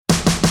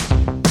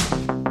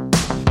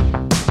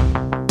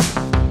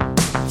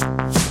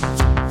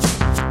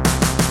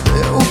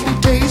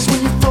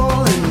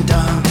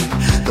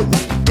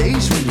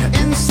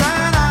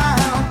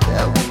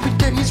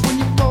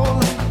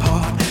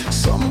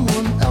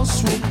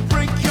else will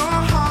break your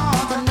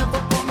heart. I'm never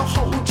gonna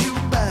hold you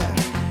back.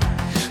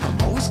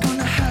 I'm always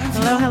gonna have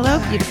Hello, your hello,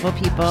 back. beautiful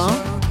people.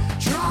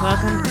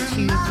 Welcome to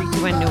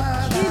 321 No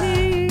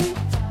Kidding.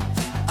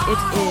 It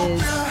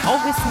is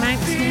August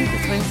 19th.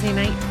 It's Wednesday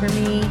night for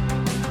me.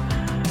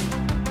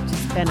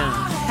 It's been a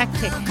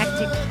hectic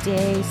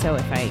day. So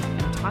if I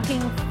am talking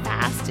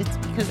fast, it's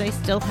because I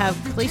still have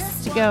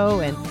places to go.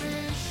 And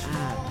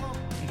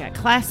I got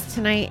class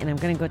tonight, and I'm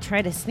going to go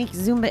try to sneak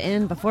Zumba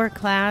in before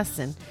class.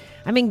 And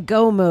I'm in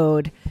go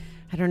mode.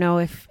 I don't know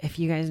if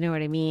you guys know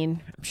what I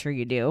mean. I'm sure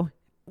you do.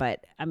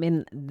 But I'm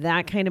in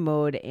that kind of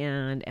mode,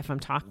 and if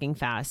I'm talking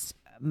fast,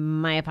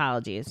 my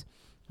apologies.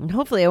 And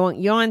hopefully I won't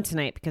yawn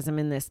tonight because I'm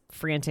in this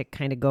frantic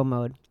kind of go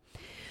mode.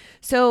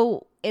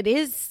 So it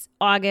is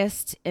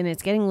August, and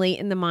it's getting late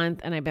in the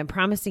month, and I've been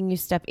promising you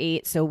Step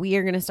 8, so we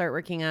are going to start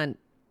working on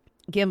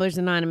Gamblers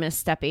Anonymous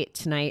Step 8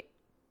 tonight.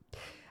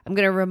 I'm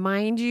going to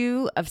remind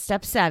you of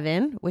Step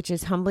 7, which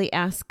is humbly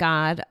ask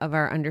God of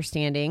our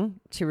understanding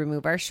to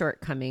remove our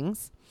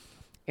shortcomings.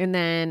 And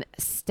then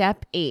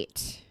Step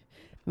 8.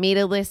 Made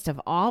a list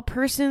of all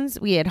persons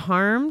we had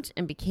harmed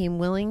and became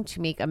willing to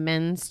make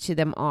amends to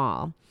them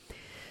all.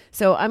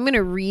 So I'm going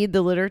to read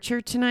the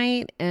literature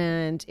tonight,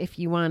 and if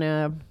you want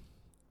to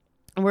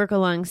work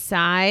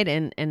alongside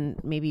and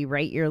maybe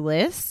write your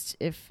list,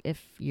 if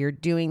you're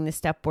doing the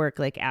step work,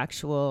 like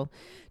actual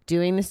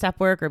doing the step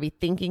work, or be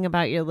thinking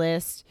about your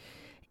list,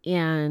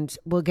 and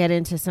we'll get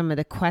into some of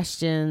the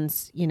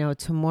questions,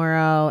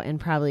 tomorrow and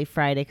probably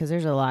Friday, because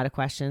there's a lot of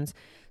questions.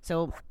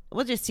 So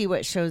we'll just see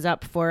what shows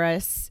up for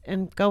us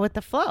and go with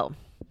the flow.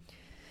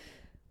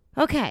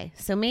 Okay,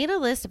 so made a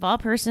list of all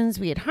persons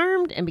we had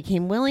harmed and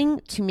became willing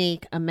to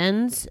make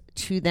amends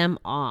to them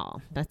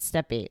all. That's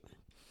Step 8.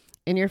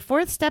 In your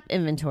 4th step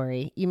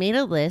inventory, you made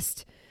a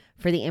list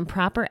for the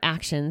improper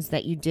actions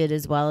that you did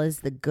as well as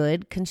the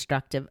good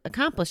constructive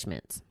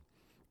accomplishments.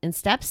 In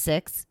Step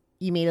 6,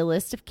 you made a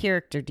list of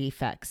character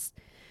defects.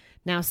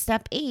 Now,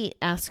 Step 8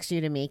 asks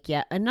you to make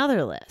yet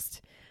another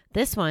list.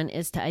 This one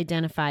is to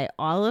identify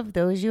all of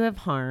those you have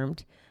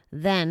harmed,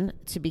 then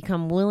to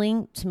become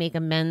willing to make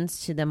amends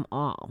to them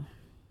all.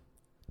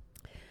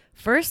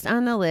 First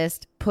on the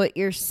list, put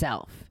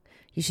yourself.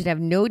 You should have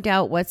no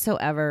doubt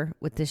whatsoever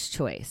with this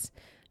choice.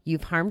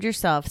 You've harmed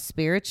yourself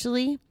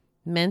spiritually,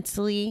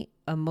 mentally,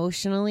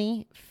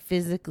 emotionally,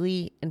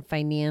 physically, and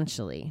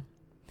financially.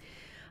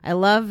 I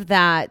love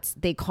that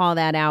they call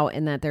that out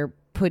and that they're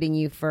putting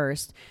you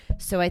first.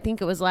 So I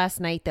think it was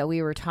last night that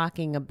we were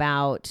talking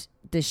about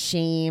the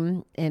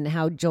shame and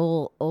how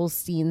Joel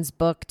Osteen's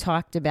book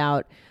talked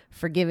about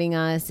forgiving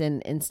us,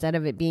 and instead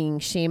of it being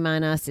shame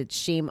on us, it's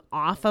shame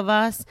off of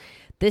us.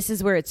 This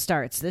is where it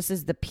starts. This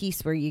is the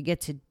piece where you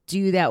get to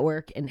do that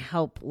work and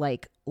help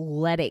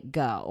let it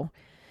go.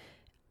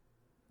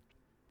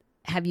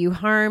 Have you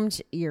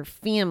harmed your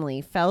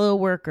family, fellow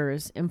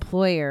workers,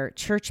 employer,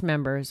 church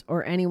members,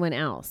 or anyone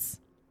else?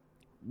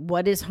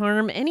 What is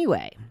harm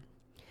anyway?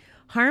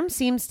 Harm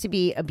seems to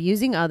be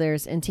abusing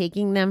others and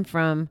taking them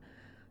from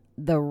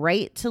the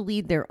right to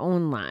lead their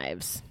own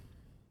lives.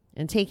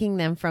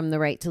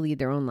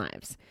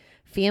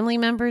 Family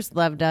members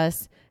loved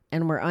us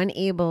and were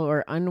unable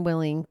or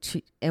unwilling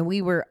to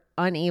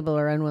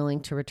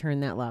return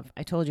that love.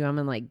 I told you I'm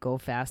in go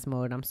fast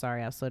mode. I'm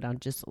sorry. I'll slow down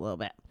just a little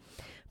bit.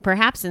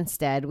 Perhaps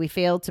instead we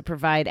failed to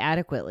provide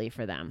adequately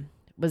for them.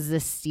 Was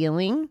this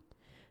stealing?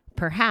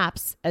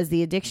 Perhaps as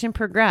the addiction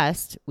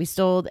progressed, we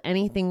stole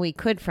anything we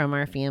could from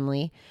our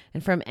family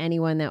and from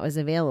anyone that was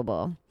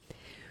available.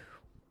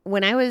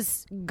 When I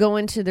was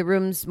going to the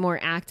rooms more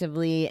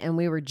actively, and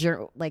we were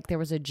there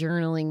was a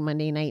journaling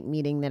Monday night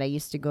meeting that I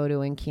used to go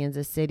to in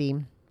Kansas City.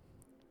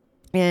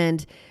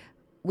 And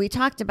we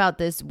talked about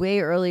this way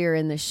earlier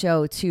in the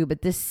show too,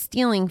 but this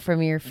stealing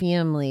from your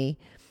family,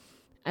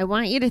 I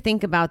want you to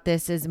think about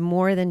this as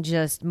more than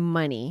just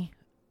money.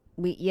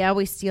 We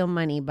steal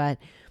money, but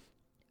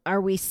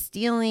are we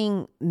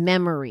stealing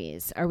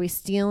memories? Are we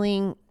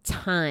stealing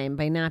time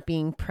by not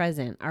being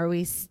present? Are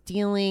we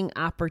stealing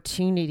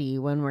opportunity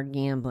when we're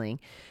gambling?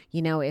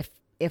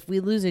 If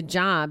we lose a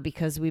job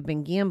because we've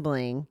been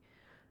gambling,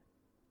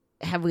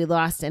 have we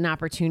lost an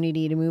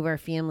opportunity to move our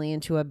family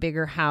into a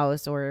bigger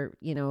house, or,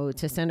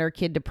 to send our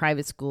kid to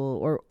private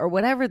school, or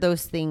whatever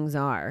those things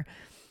are?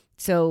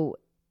 So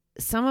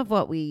some of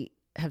what we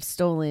have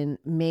stolen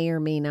may or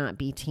may not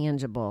be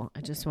tangible. I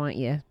just want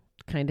you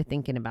kind of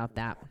thinking about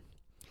that,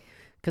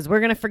 because we're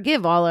going to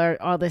forgive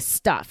all this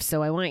stuff.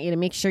 So I want you to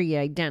make sure you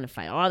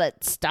identify all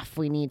that stuff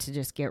we need to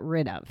just get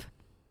rid of.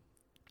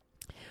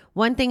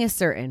 One thing is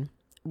certain.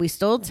 We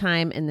stole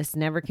time, and this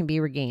never can be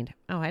regained.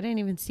 Oh, I didn't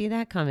even see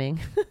that coming.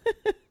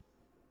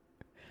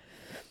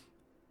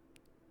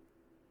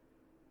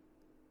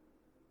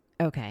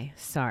 Okay,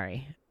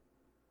 sorry.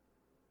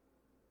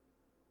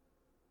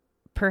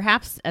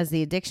 Perhaps as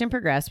the addiction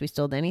progressed, we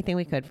stole anything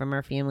we could from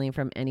our family and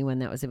from anyone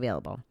that was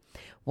available.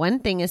 One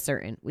thing is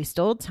certain. We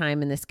stole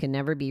time, and this can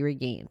never be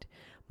regained.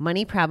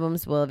 Money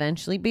problems will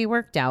eventually be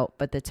worked out,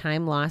 but the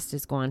time lost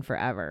is gone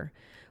forever.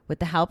 With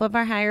the help of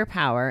our higher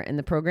power and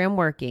the program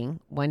working,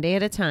 one day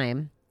at a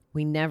time,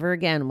 We never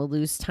again will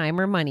lose time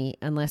or money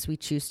unless we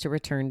choose to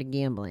return to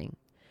gambling.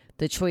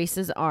 The choice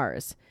is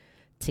ours,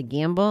 to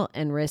gamble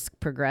and risk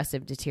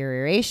progressive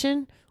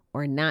deterioration,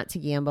 or not to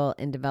gamble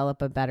and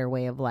develop a better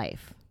way of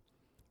life.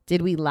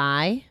 Did we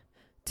lie?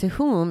 To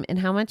whom and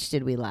how much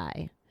did we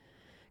lie?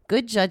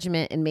 Good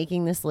judgment in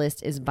making this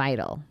list is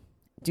vital.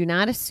 Do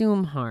not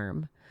assume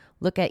harm.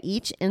 Look at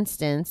each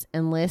instance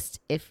and list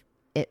if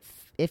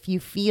you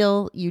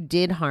feel you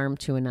did harm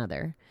to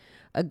another.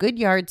 A good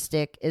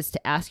yardstick is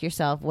to ask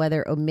yourself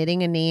whether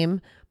omitting a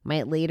name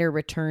might later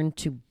return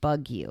to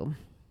bug you.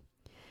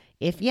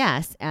 If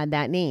yes, add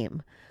that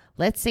name.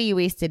 Let's say you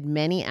wasted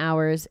many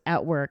hours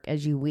at work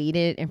as you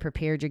waited and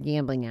prepared your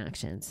gambling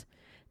actions.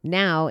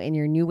 Now, in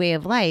your new way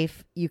of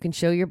life, you can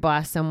show your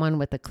boss someone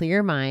with a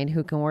clear mind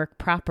who can work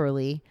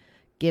properly,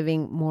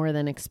 giving more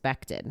than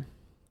expected.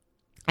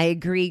 I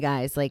agree,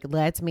 guys.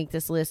 Let's make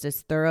this list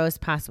as thorough as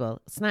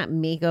possible. Let's not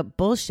make up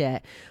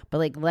bullshit,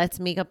 but let's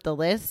make up the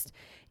list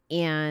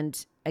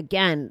and,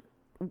 again,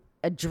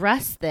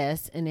 address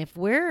this. And if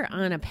we're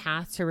on a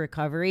path to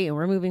recovery and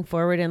we're moving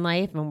forward in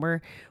life and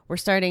we're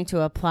starting to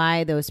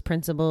apply those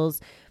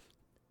principles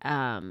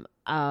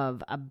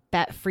of a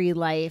bet-free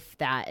life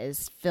that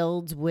is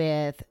filled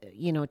with,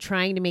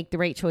 trying to make the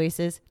right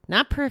choices,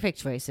 not perfect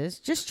choices,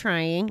 just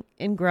trying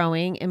and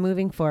growing and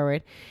moving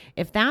forward.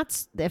 If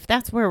that's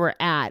where we're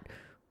at,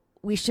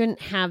 we shouldn't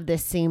have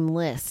this same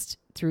list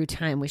through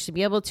time. We should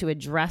be able to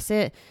address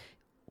it,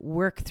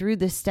 work through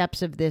the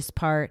steps of this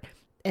part,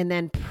 and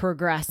then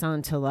progress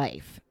on to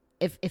life.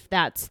 If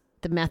that's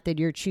the method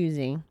you're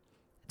choosing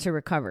to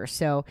recover.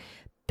 So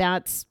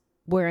that's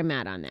where I'm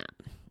at on that.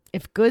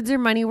 If goods or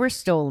money were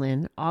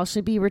stolen, all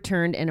should be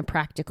returned in a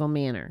practical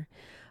manner.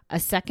 A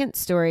second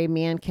story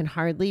man can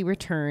hardly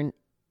return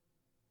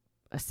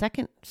his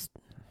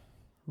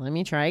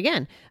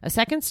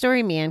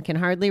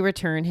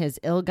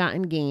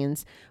ill-gotten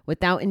gains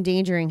without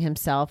endangering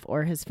himself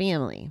or his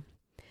family.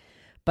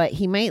 But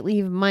he might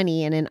leave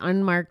money in an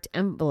unmarked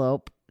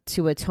envelope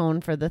to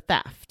atone for the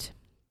theft.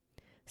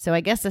 So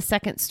I guess a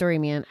second story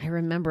man, I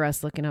remember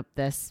us looking up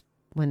this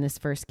when this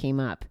first came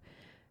up.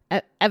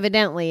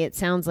 Evidently, it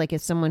sounds like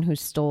it's someone who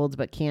stole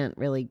but can't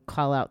really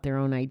call out their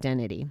own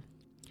identity.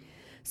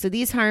 So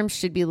these harms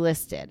should be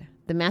listed.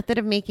 The method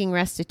of making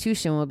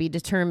restitution will be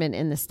determined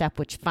in the step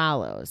which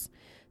follows.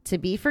 To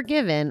be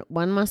forgiven,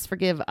 one must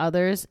forgive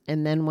others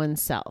and then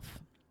oneself.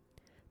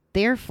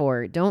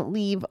 Therefore, don't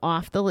leave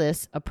off the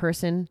list a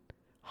person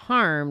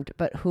harmed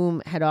but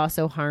whom had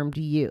also harmed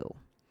you.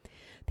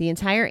 The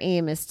entire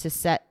aim is to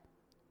set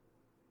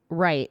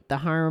right the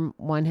harm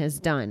one has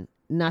done.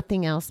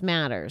 Nothing else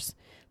matters.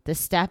 The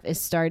step is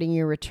starting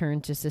your return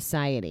to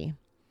society.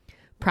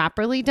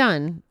 Properly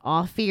done,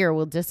 all fear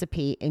will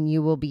dissipate and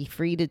you will be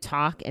free to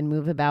talk and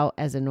move about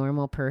as a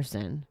normal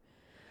person.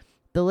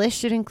 The list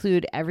should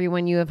include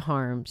everyone you have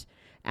harmed.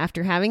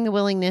 After having the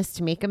willingness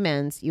to make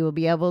amends, you will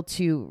be able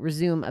to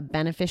resume a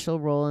beneficial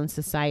role in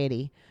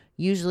society,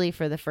 usually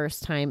for the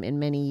first time in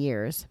many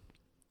years.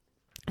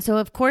 So,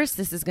 of course,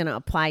 this is going to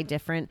apply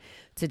to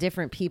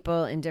different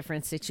people in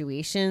different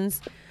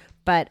situations.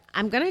 But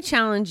I'm going to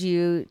challenge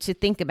you to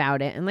think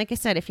about it. And like I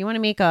said, if you want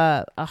to make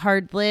a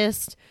hard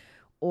list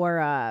or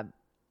a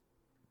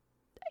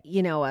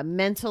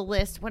mental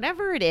list,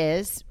 whatever it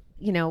is,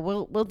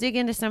 we'll dig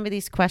into some of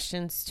these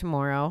questions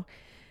tomorrow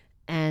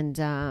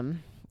and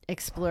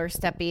explore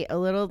step 8 a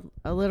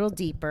little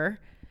deeper.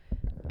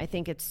 I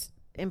think it's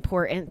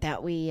important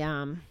that we,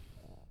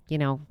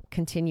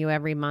 continue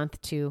every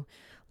month to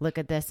look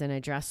at this and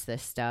address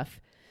this stuff.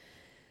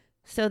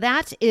 So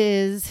that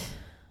is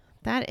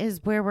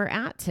where we're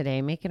at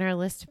today, making our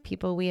list of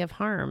people we have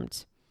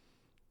harmed.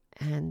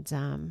 And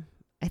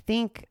I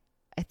think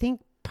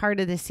part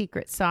of the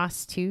secret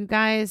sauce too,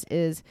 guys,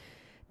 is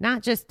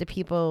not just the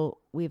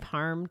people we've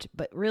harmed,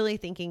 but really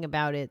thinking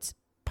about it's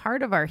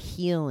part of our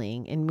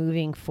healing and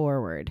moving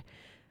forward.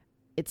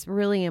 It's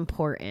really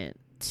important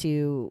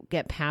to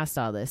get past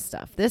all this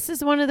stuff. This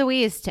is one of the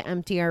ways to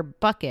empty our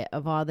bucket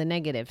of all the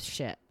negative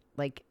shit.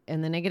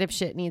 And the negative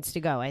shit needs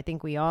to go. I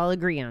think we all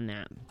agree on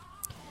that.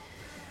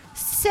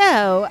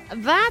 So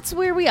that's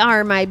where we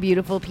are, my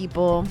beautiful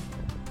people.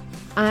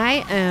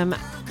 I am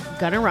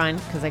going to run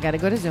because I got to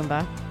go to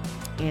Zumba.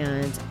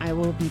 And I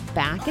will be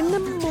back in the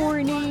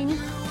morning.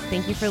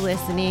 Thank you for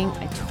listening.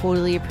 I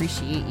totally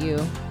appreciate you.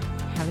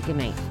 Have a good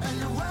night.